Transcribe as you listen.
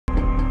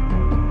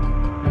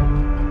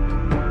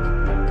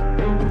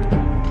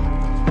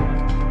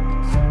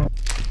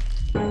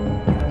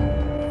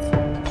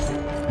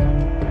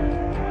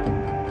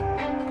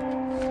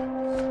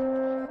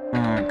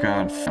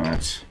Damn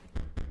it.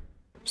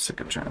 Sick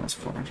of trying this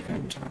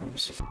 400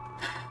 times.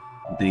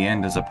 The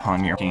end is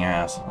upon your fucking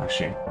ass,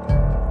 actually.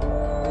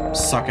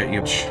 Suck it,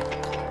 you bitch.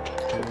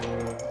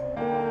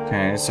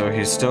 Okay, so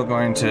he's still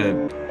going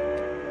to...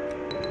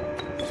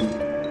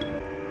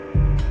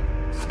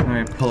 Let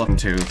me pull up a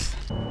tooth.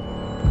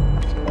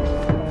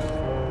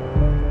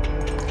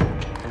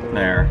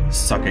 There.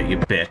 Suck it, you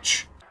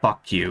bitch.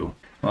 Fuck you.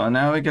 Well,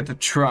 now we get to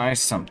try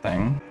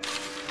something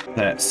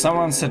that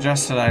someone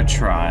suggested I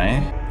try,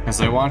 because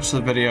I watched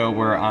the video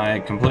where I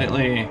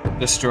completely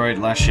destroyed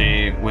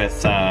Leshy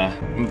with,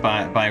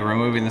 by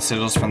removing the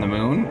sigils from the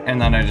moon,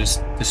 and then I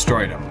just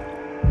destroyed him.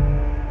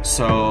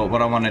 So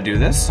what I want to do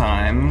this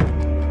time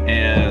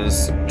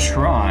is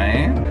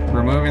try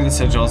removing the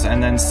sigils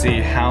and then see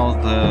how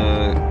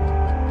the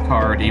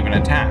card even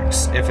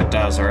attacks, if it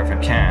does or if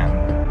it can.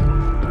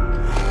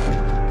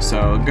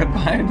 So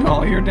goodbye to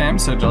all your damn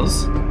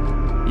sigils,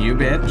 you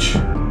bitch.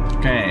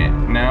 Okay,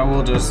 now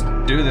we'll just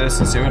do this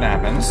and see what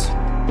happens.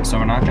 So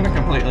we're not gonna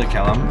completely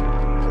kill him.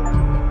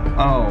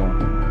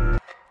 Oh.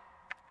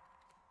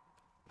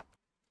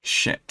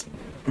 Shit.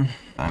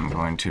 I'm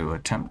going to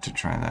attempt to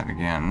try that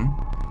again.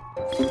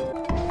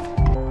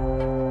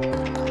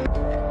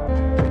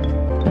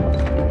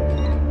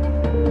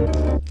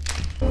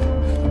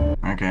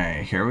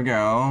 Okay, here we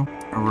go.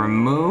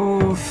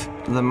 Remove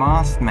the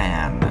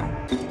Mothman.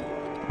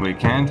 We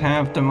can't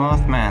have the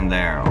Mothman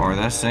there, or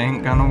this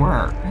ain't gonna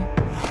work.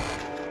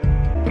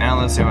 Now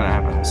let's see what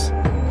happens.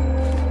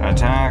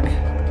 Attack.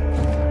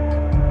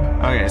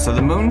 Okay, so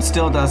the moon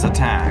still does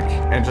attack.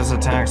 It just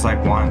attacks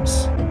like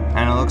once.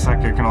 And it looks like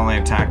it can only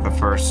attack the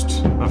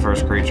first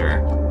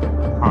creature.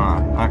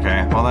 Huh,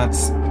 okay. Well,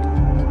 that's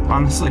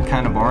honestly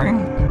kind of boring.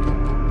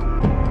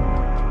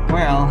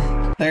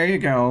 Well, there you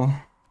go.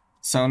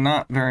 So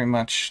not very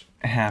much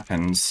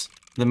happens.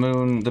 The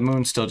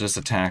moon still just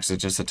attacks. It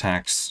just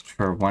attacks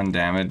for 1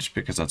 damage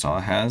because that's all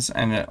it has,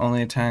 and it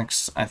only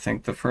attacks, I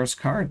think, the first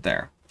card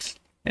there.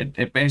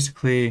 It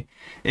basically,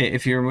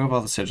 if you remove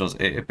all the sigils,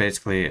 it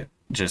basically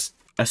just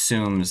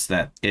assumes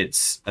that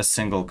it's a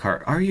single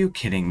card. Are you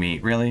kidding me?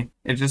 Really?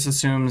 It just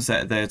assumes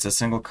that it's a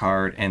single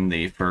card in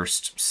the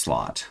first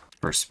slot,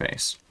 first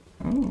space.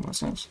 Ooh,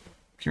 what's this?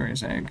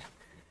 Curious egg.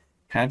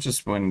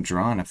 Hatches when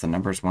drawn if the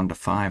numbers 1 to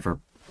 5 are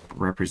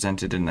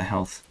represented in the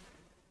health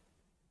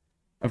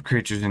of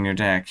creatures in your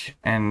deck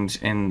and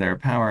in their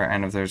power,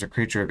 and if there's a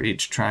creature of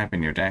each tribe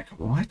in your deck.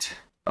 What?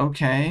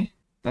 Okay,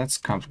 that's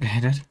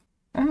complicated.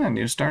 Ah,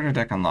 new starter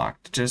deck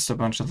unlocked. Just a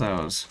bunch of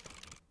those.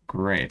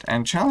 Great.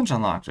 And challenge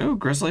unlocked. Ooh,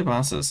 grizzly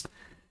bosses.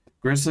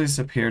 Grizzlies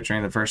appear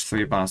during the first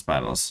 3 boss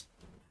battles.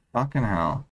 Fucking hell.